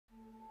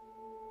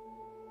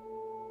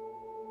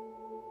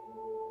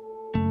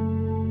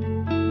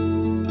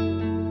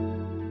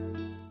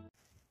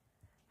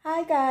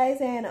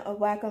guys, and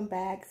welcome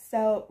back.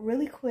 So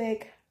really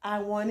quick, I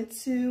wanted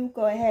to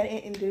go ahead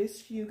and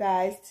introduce you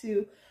guys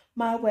to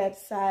my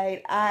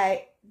website.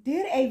 I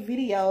did a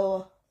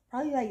video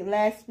probably like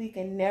last week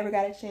and never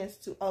got a chance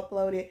to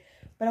upload it,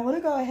 but I want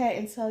to go ahead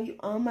and tell you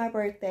on my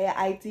birthday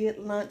I did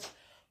launch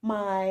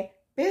my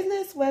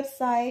business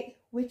website,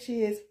 which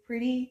is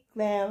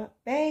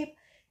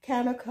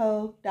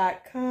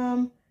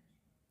prettyglambabe.com.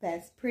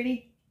 That's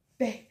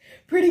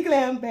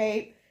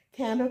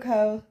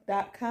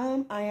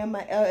prettyglambabe.com. I am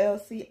my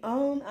LLC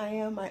own. I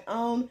am my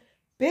own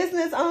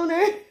business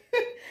owner.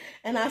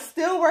 And I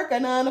still work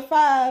a 9 to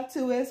 5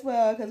 too as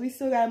well, because we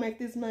still got to make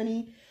this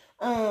money.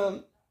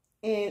 And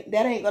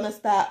that ain't going to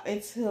stop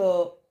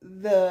until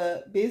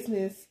the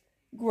business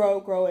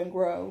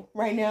grow.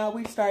 Right now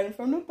we're starting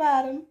from the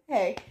bottom.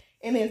 Hey,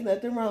 and there's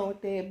nothing wrong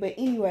with it. But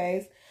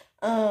anyways,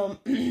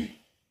 won't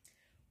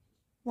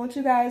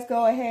you guys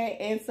go ahead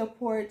and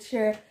support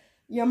your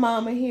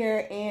mama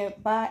here and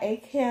buy a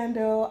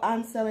candle.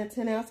 I'm selling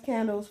 10-ounce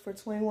candles for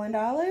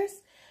 $21.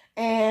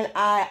 And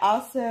I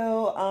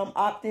also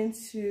opt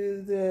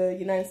into the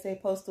United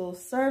States Postal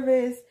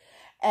Service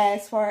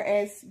as far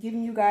as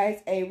giving you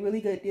guys a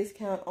really good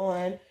discount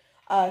on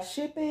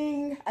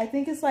shipping. I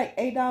think it's like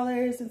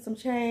 $8 and some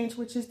change,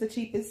 which is the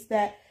cheapest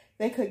that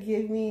they could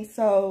give me.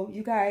 So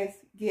you guys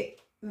get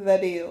the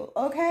deal,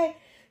 okay?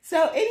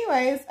 So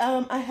anyways,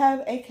 I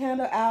have a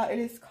candle out. It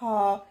is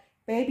called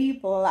Baby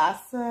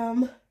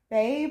Blossom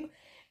Babe,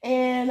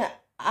 and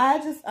I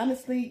just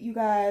honestly, you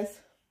guys,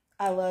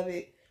 I love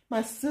it.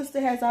 My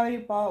sister has already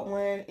bought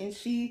one and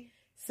she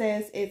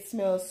says it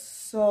smells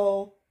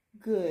so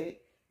good.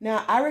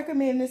 Now I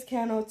recommend this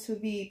candle to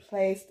be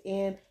placed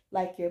in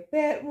like your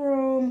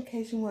bedroom in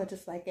case you want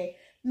just like a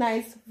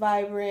nice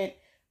vibrant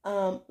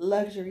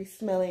luxury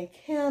smelling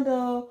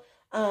candle,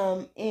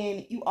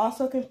 and you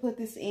also can put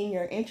this in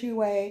your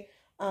entryway,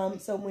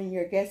 so when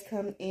your guests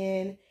come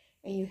in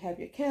and you have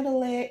your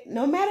candle lit,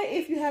 no matter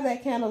if you have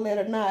that candle lit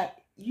or not,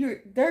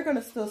 they're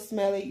gonna still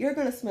smell it. You're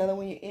gonna smell it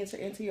when you enter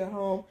into your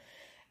home.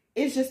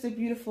 It's just a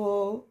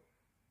beautiful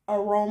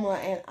aroma,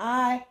 and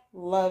I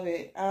love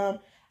it.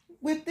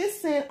 With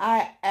this scent,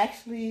 I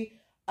actually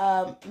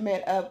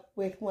met up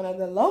with one of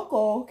the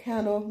local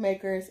candle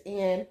makers,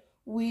 and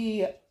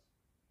we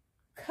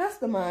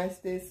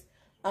customized this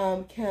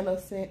candle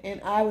scent,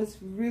 and I was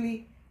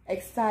really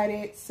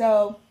excited.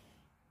 So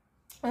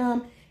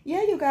yeah,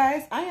 you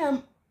guys, I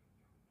am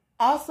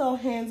also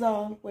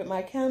hands-on with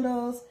my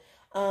candles.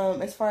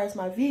 As far as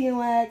my vegan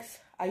wax,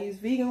 I use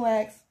vegan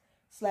wax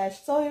 /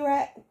 soy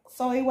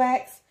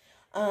wax,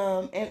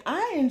 and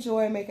I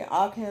enjoy making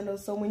all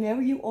candles. So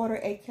whenever you order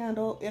a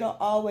candle, it'll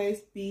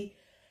always be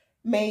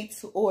made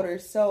to order,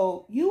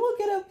 so you will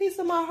get a piece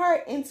of my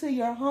heart into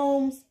your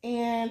homes,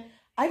 and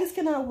I just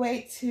cannot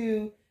wait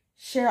to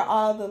share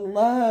all the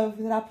love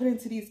that I put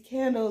into these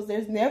candles.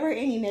 There's never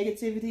any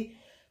negativity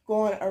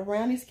going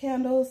around these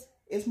candles.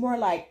 It's more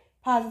like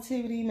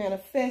positivity,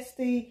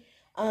 manifesting,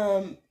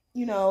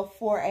 you know,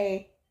 for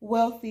a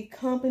wealthy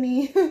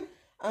company.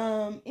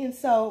 And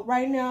so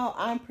right now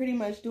I'm pretty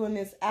much doing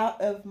this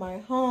out of my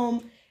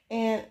home,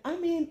 and I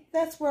mean,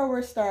 that's where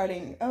we're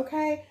starting,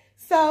 okay?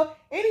 So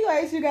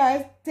anyways, you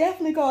guys,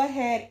 definitely go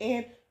ahead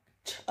and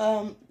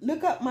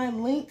look up my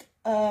link,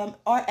 or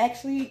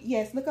actually,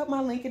 yes, look up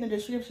my link in the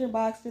description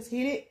box. Just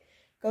hit it,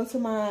 go to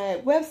my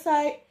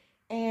website,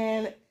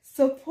 and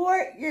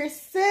support your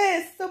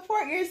sis,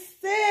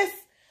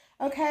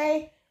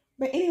 okay?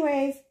 But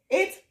anyways,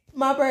 it's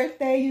my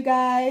birthday, you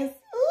guys.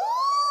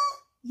 Ooh,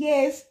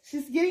 yes,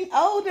 she's getting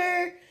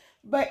older,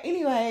 but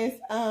anyways,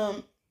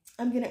 I'm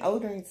getting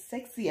older and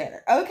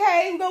sexier.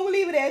 Okay, we're gonna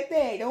leave it at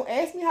that. Don't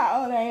ask me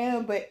how old I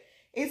am, but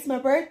it's my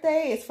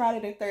birthday. It's Friday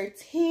the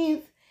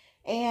 13th,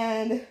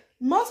 and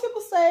most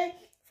people say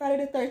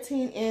Friday the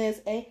 13th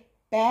is a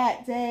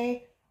bad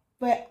day,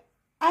 but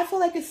I feel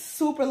like it's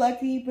super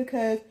lucky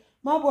because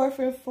my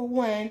boyfriend, for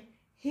one,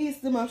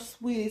 he's the most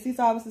sweetest. He's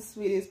always the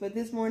sweetest, but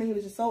this morning he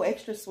was just so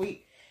extra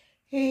sweet.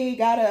 He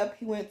got up,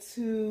 he wanted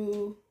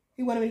me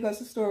to go to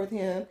the store with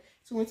him.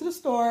 So we went to the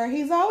store.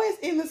 He's always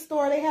in the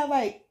store. They have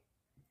like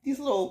these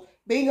little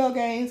bingo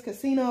games,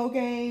 casino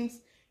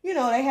games. You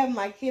know, they have them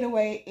like hid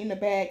away in the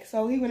back.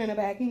 So he went in the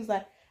back. He was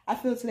like, I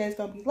feel today's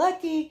going to be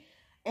lucky.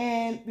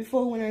 And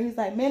before we went there, he's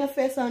like,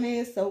 manifest on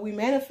this. So we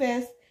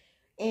manifest.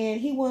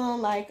 And he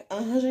won like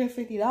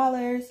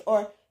 $150.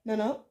 Or,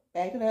 no,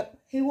 back it up.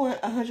 He won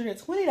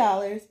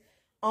 $120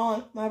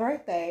 on my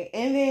birthday.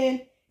 And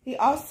then he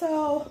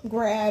also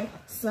grabbed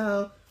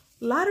some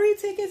lottery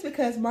tickets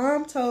because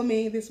Mom told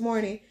me this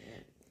morning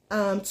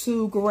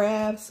to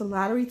grab some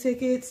lottery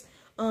tickets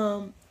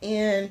and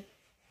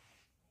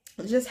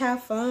just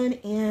have fun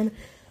and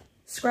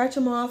scratch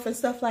them off and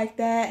stuff like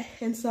that.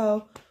 And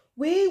so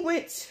we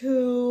went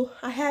to,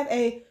 I have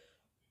a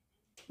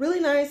really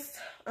nice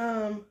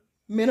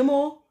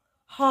minimal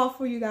haul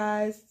for you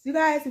guys. You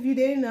guys, if you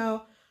didn't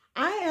know,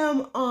 I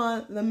am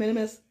on the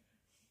minimalist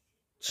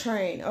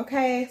train,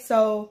 okay?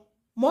 So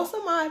most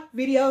of my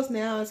videos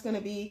now is going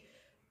to be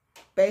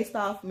based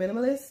off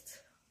minimalist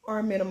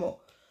or minimalist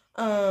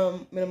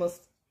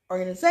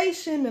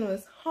organization,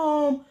 minimalist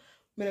home,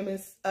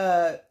 minimalist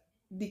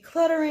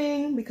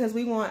decluttering, because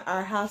we want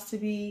our house to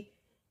be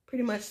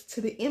pretty much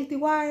to the empty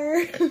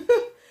wire.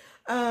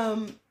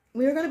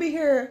 We're going to be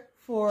here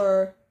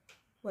for,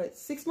 what,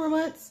 6 more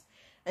months?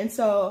 And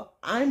so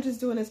I'm just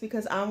doing this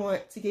because I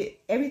want to get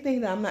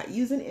everything that I'm not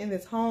using in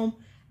this home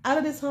out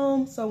of this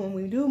home. So when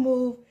we do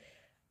move,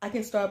 I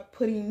can start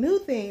putting new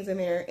things in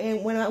there.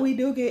 And when we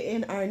do get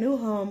in our new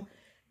home,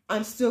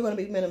 I'm still going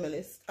to be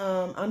minimalist.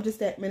 I'm just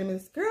that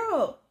minimalist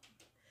girl.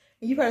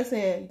 And you probably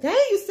saying, dang,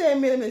 you said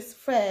minimalist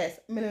fast.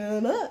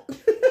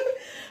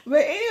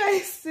 But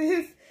anyways,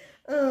 sis,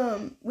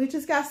 we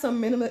just got some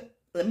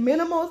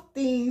minimal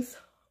things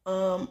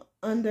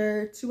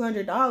under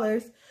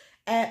 $200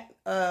 at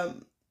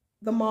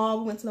the mall.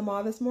 We went to the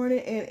mall this morning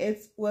and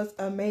it was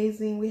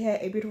amazing. We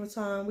had a beautiful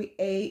time. We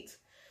ate.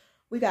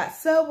 We got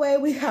Subway.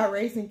 We got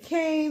Raising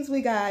Cane's.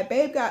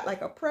 Babe got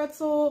like a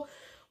pretzel.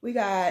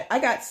 I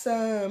got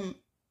some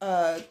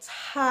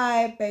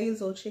Thai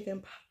basil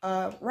chicken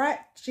and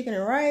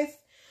rice.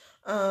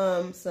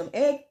 Some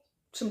egg,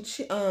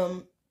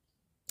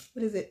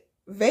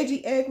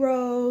 veggie egg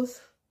rolls.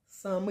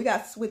 We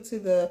went to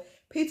the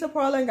pizza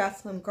parlor and got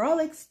some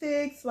garlic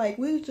sticks. Like,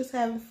 we was just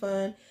having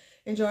fun,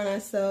 enjoying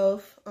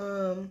ourselves.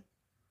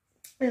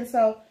 And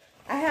so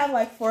I have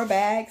like 4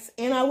 bags.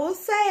 And I will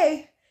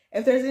say,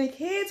 if there's any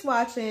kids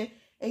watching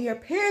and your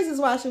parents is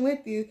watching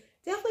with you,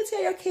 definitely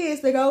tell your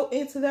kids to go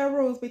into their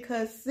rooms,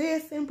 because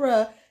sis and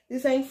bruh,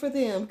 this ain't for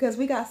them. Because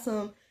we got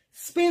some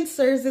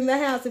Spencers in the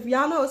house. If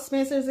y'all know what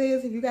Spencers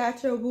is, if you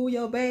got your boo,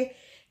 your bae,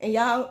 and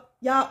y'all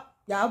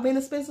been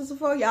to Spencers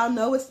before, y'all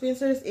know what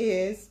Spencers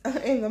is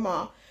in the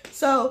mall.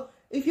 So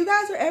if you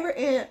guys are ever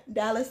in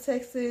Dallas,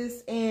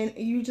 Texas, and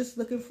you just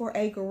looking for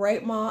a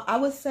great mall, I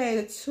would say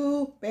the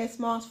 2 best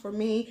malls for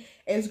me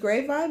is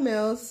Grapevine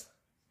Mills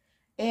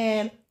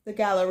and the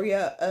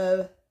Galleria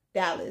of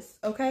Dallas.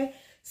 Okay,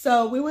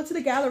 so we went to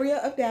the Galleria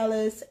of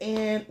Dallas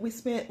and we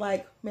spent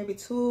like maybe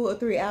 2 or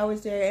 3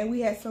 hours there, and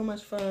we had so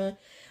much fun.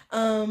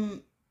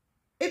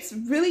 It's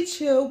really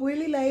chill,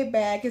 really laid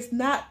back. It's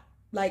not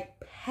like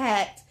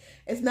packed.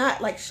 It's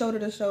not like shoulder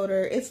to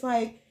shoulder. It's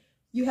like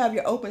you have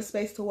your open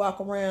space to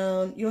walk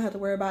around. You don't have to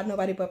worry about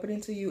nobody bumping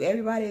into you.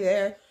 Everybody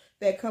there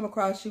that come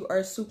across you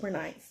are super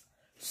nice.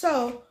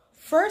 So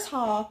first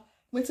haul,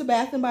 went to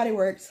Bath and Body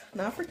Works,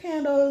 not for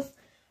candles,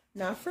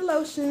 not for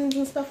lotions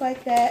and stuff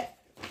like that.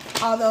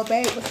 Although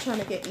babe was trying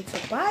to get me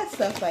to buy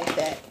stuff like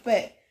that.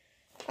 But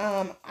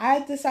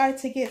I decided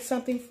to get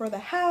something for the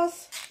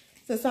house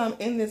since I'm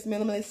in this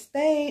minimalist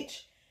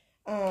stage.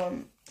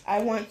 I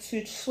want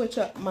to switch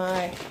up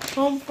my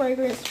home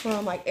fragrance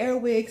from like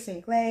Airwicks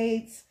and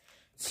Glades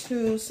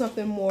to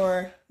something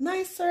more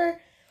nicer.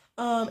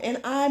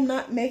 And I'm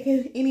not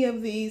making any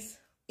of these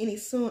any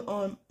soon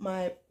on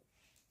my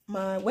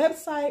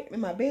website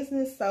and my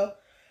business. So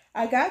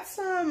I got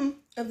some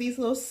of these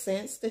little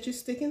scents that you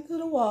stick into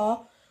the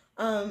wall.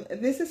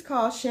 This is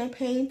called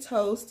Champagne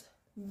Toast.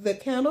 The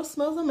candle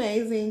smells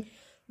amazing.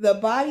 The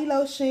body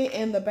lotion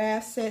and the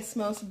bath set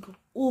smells,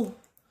 ooh,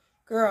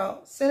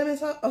 girl, cinnamon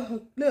toast.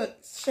 Oh, look,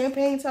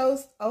 Champagne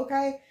Toast.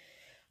 Okay.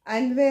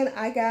 And then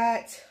I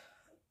got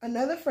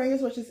another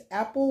fragrance, which is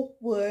Apple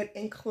Wood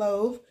and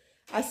Clove.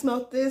 I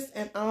smelled this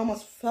and I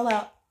almost fell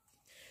out.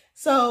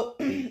 So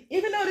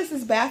even though this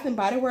is Bath and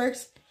Body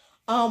Works,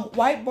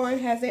 White Barn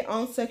has their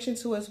own section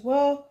too as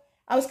well.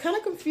 I was kind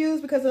of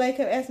confused because the lady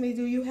kept asking me,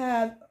 do you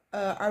have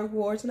our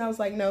rewards? And I was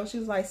like, no. She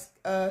was like,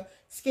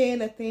 scan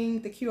the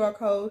thing, the QR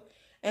code.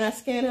 And I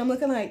scanned it. I'm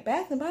looking like,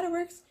 Bath and Body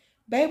Works?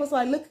 Babe was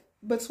like, look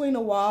between the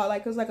wall.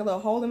 Like, it was like a little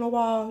hole in the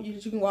wall you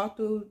can walk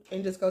through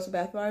and just go to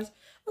Bath and Body Works.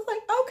 I was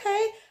like,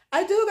 okay.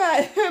 I do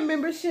got a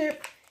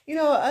membership, you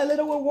know, a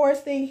little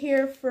rewards thing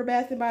here for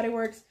Bath and Body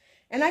Works.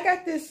 And I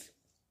got this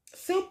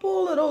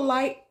simple little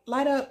light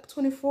up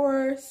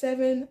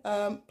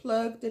 24/7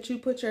 plug that you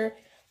put your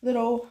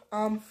little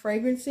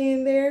fragrance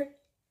in there.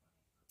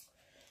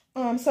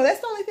 So that's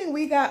the only thing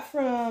we got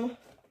from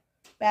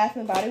Bath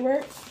and Body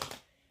Works.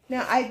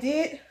 Now I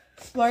did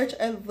splurge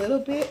a little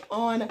bit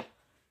on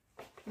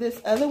this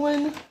other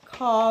one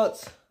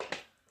called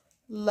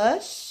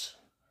Lush,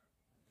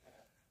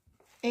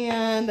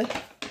 and I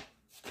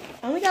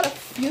only got a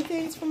few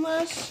things from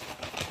Lush.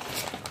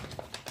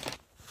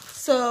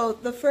 So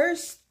the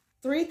first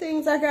 3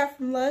 things I got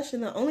from Lush,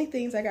 and the only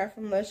things I got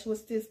from Lush,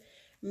 was this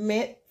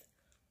mint.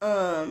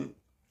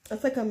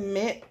 It's like a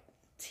mint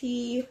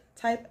tea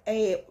type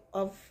A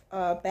of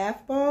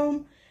bath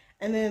bomb.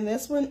 And then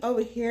this one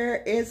over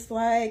here is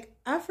like,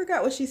 I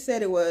forgot what she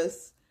said it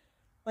was.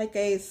 Like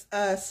a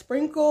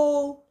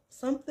sprinkle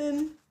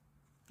something.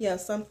 Yeah,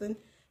 something.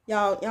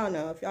 Y'all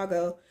know if y'all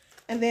go.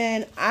 And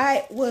then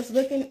I was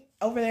looking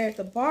over there at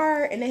the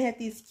bar and they had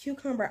these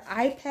cucumber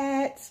eye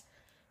pads.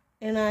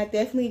 And I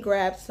definitely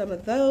grabbed some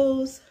of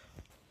those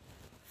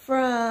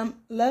from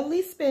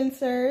Lovely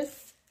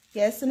Spencer's.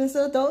 Yes, and it's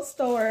an adult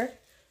store.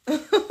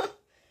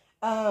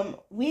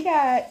 We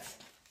got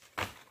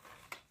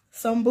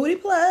some booty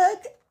plug.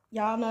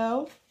 Y'all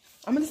know.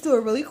 I'm going to just do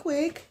it really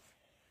quick.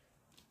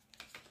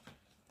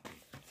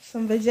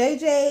 Some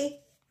vajayjay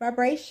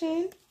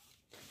vibration,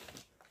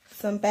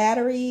 some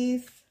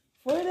batteries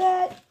for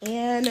that,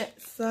 and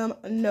some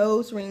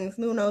nose rings,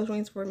 new nose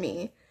rings for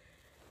me,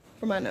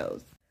 for my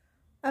nose.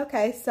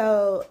 Okay,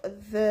 so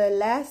the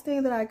last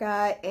thing that I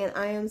got, and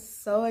I am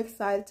so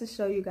excited to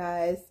show you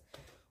guys,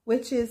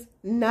 which is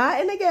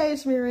not an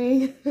engagement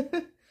ring,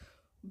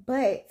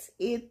 but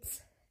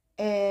it's,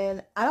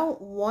 and I don't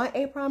want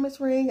a promise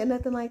ring or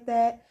nothing like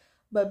that,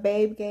 but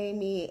babe gave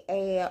me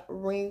a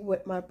ring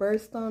with my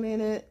birthstone in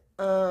it,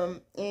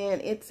 and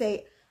it's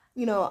a,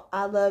 you know,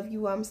 I love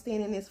you, I'm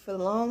staying in this for the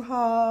long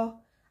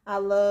haul, I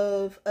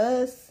love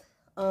us,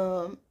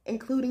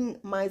 including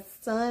my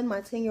son,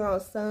 my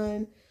 10-year-old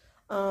son.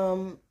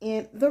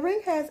 And the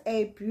ring has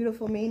a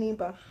beautiful meaning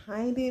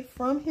behind it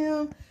from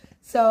him.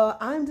 So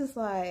I'm just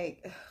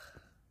like,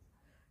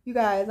 you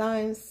guys,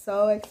 I'm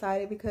so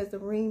excited because the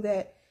ring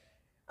that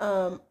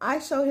I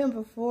showed him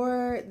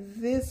before,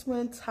 this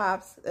one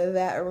tops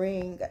that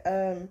ring.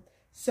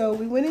 So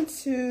we went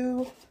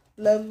into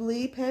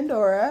lovely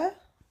Pandora,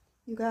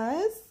 you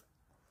guys.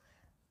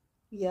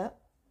 Yep.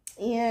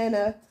 And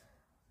I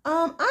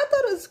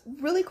thought it was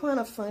really kind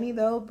of funny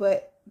though,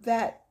 but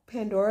that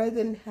Pandora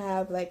didn't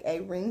have like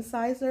a ring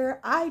sizer.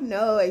 I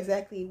know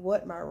exactly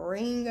what my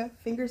ring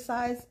finger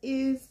size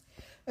is.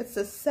 It's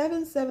a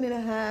 7,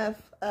 7.5,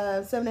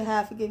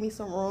 7.5 to give me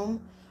some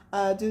room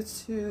due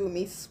to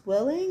me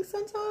swelling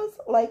sometimes,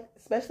 like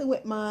especially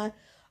with my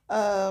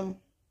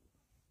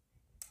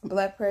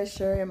blood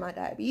pressure and my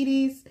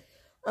diabetes.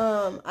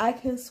 I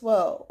can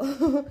swell.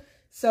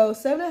 So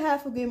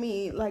 7.5 will give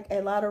me like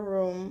a lot of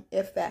room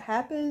if that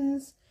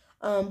happens.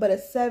 But a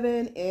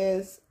 7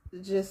 is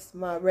just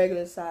my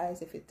regular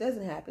size if it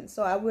doesn't happen.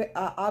 So I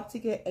opt to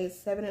get a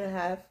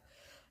 7.5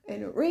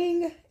 in a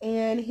ring,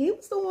 and he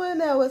was the one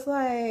that was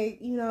like,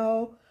 you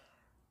know,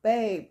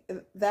 babe,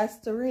 that's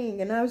the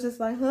ring. And I was just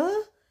like,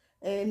 huh?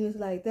 And he was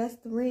like, that's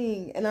the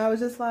ring. And I was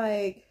just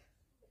like,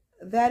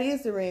 that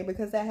is the ring,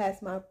 because that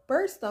has my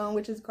birthstone,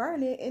 which is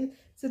garnet, and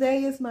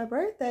today is my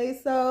birthday.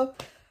 So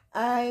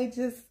I'm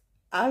just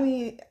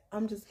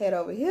head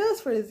over heels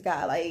for this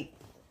guy. Like,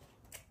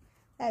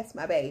 that's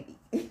my baby.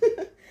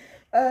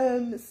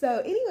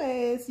 So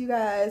anyways, you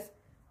guys,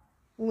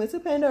 we went to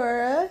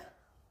Pandora.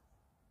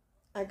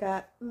 I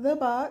got the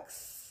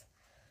box.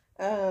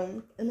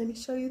 And let me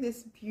show you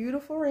this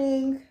beautiful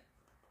ring.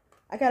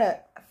 I gotta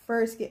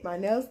first get my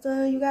nails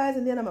done, you guys,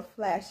 and then I'm gonna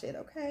flash it,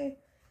 okay?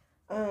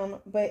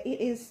 But it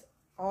is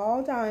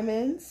all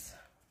diamonds.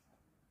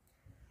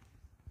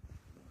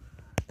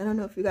 I don't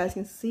know if you guys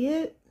can see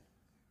it,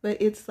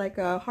 but it's like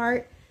a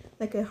heart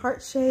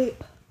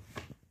shape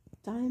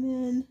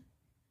diamond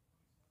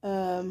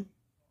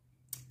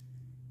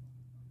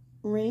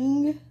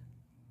ring.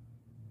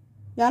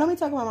 Y'all don't be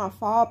talking about my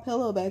fall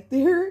pillow back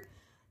there,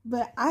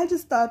 but I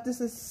just thought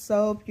this is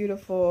so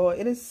beautiful.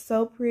 It is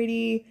so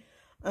pretty.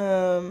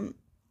 And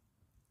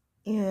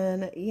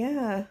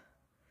yeah,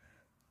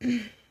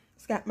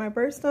 it's got my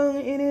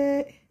birthstone in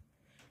it.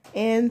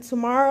 And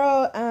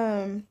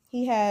tomorrow,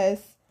 he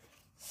has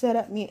set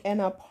up me an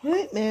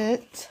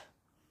appointment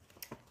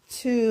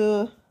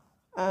to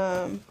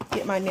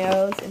get my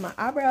nails and my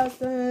eyebrows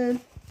done.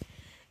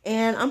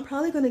 And I'm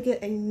probably going to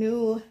get a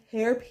new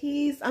hair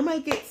piece. I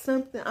might get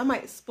something. I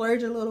might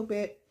splurge a little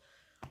bit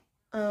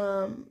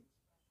on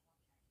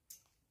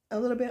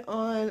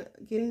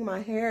getting my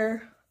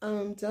hair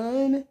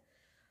done.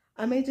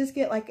 I may just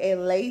get like a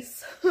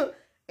lace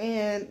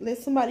and let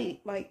somebody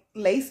like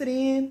lace it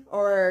in,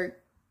 or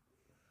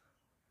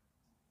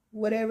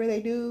whatever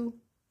they do,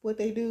 what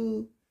they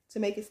do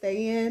to make it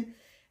stay in.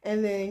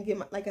 And then get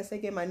my, like I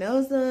said, get my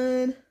nails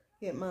done,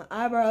 get my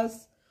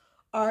eyebrows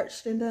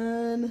arched and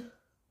done.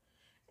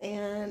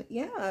 And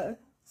yeah,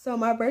 so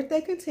my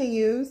birthday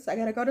continues. I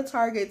gotta go to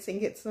Target's and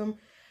get some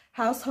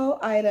household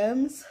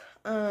items.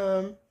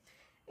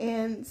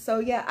 And so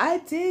yeah, I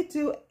did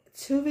do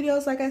 2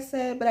 videos like I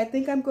said, but I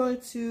think I'm going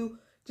to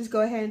just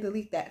go ahead and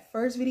delete that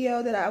first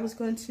video that I was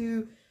going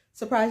to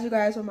surprise you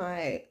guys with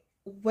my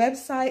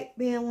website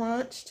being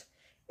launched.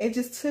 It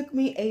just took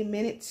me a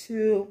minute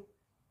to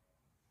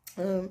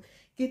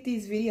get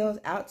these videos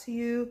out to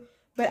you,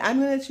 but I'm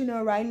gonna let you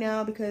know right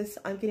now, because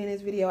I'm getting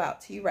this video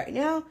out to you right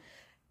now,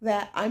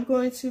 that I'm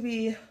going to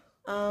be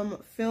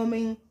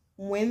filming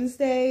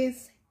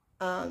Wednesdays,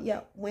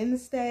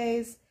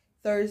 Wednesdays,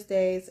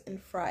 Thursdays,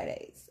 and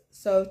Fridays.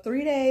 So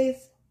 3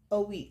 days a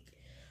week.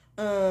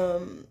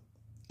 And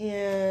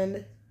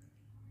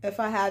if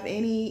I have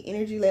any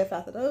energy left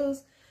after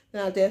those,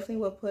 then I definitely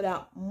will put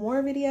out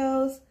more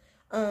videos.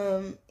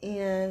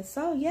 And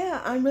so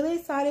yeah, I'm really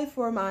excited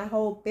for my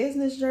whole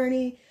business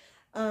journey.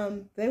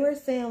 They were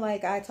saying,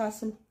 like, I taught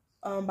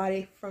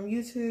somebody from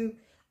YouTube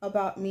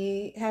about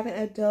me having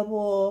a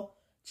double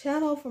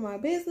channel for my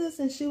business,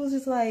 and she was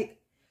just like,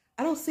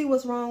 I don't see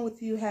what's wrong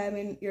with you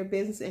having your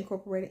business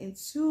incorporated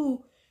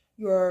into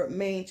your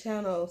main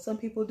channel. Some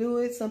people do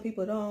it, some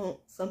people don't.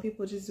 Some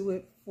people just do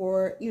it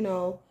for, you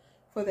know,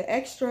 for the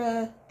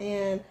extra.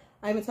 And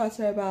I even talked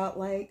to her about,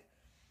 like,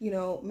 you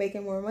know,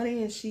 making more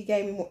money, and she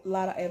gave me a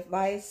lot of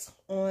advice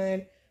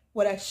on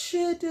what I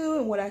should do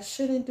and what I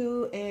shouldn't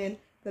do, and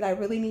that I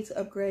really need to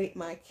upgrade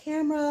my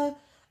camera.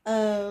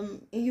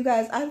 And you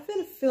guys, I've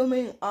been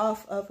filming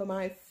off of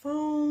my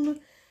phone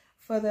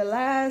for the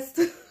last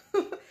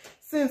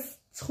since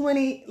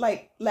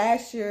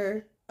last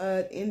year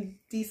in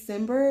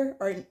December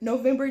or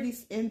November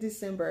in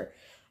December.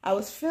 I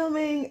was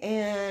filming,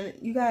 and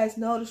you guys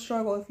know the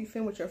struggle if you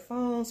film with your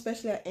phone,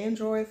 especially an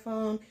Android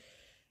phone.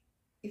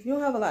 If you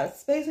don't have a lot of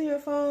space on your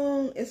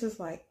phone, it's just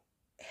like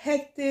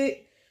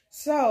hectic.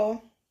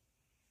 So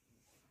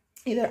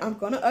either I'm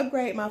gonna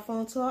upgrade my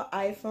phone to an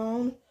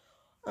iPhone,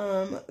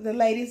 the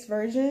latest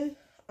version,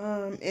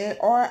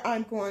 or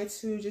I'm going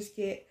to just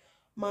get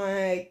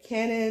my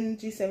Canon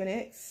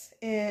G7X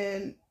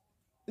and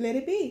let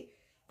it be.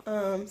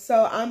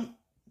 So I'm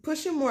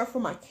pushing more for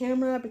my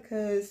camera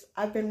because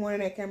I've been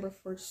wanting that camera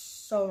for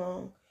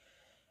so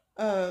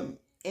long.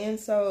 And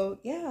so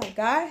yeah,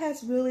 God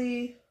has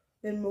really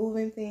been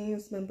moving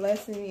things, been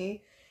blessing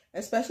me,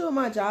 especially with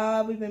my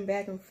job. We've been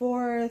back and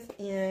forth,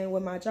 and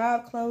with my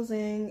job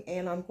closing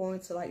and I'm going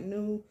to like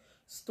new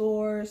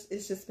stores,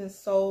 it's just been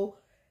so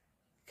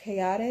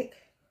chaotic,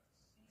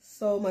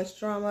 so much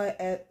drama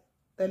at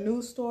the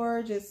new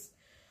store, just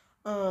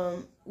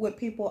with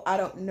people I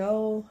don't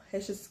know.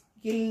 It's just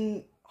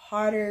getting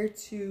harder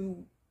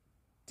to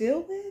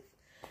deal with,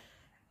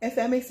 if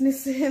that makes any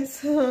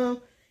sense,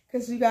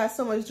 because you got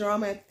so much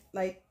drama at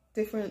like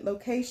different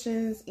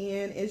locations,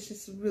 and it's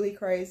just really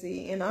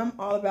crazy. And I'm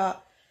all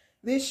about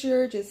this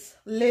year just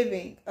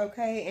living,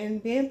 okay,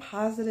 and being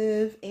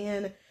positive,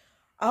 and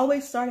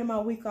always starting my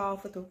week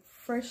off with a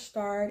fresh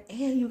start.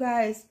 And you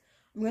guys,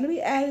 I'm gonna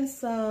be adding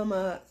some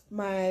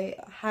my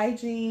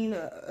hygiene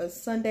hygiene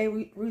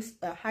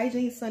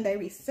Sunday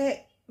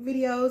reset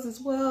videos as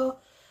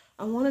well.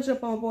 I want to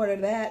jump on board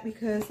of that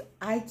because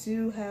I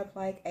do have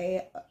like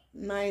a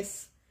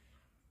nice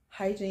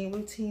hygiene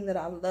routine that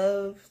I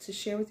love to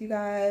share with you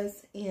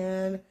guys.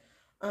 And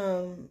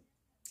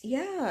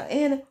yeah,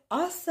 and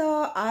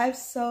also I've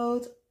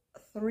sold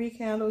 3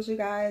 candles, you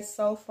guys,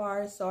 so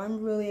far, so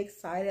I'm really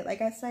excited.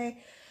 Like I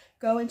say,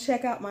 go and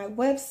check out my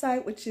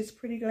website, which is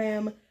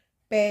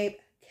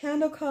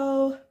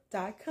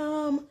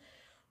prettyglambabecandleco.com.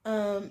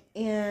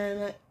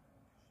 And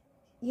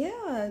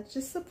yeah,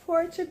 just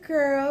support your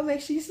girl.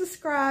 Make sure you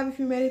subscribe if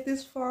you made it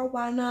this far.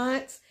 Why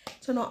not?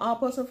 Turn on all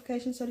post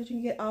notifications so that you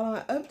can get all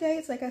of my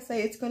updates. Like I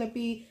say, it's going to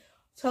be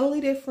totally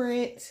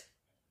different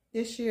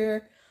this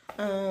year.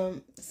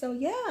 So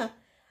yeah,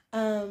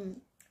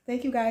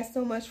 thank you guys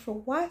so much for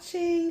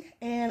watching,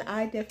 and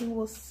I definitely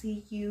will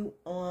see you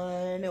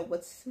on,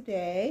 what's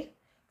today?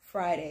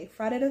 Friday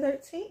the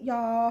 13th,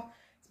 y'all.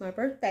 It's my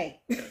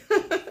birthday.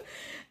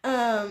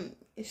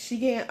 She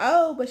getting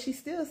old, but she's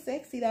still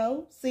sexy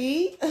though.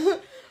 See?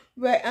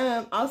 But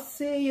I'll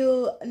see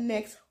you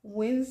next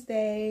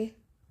Wednesday.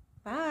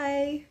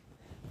 Bye.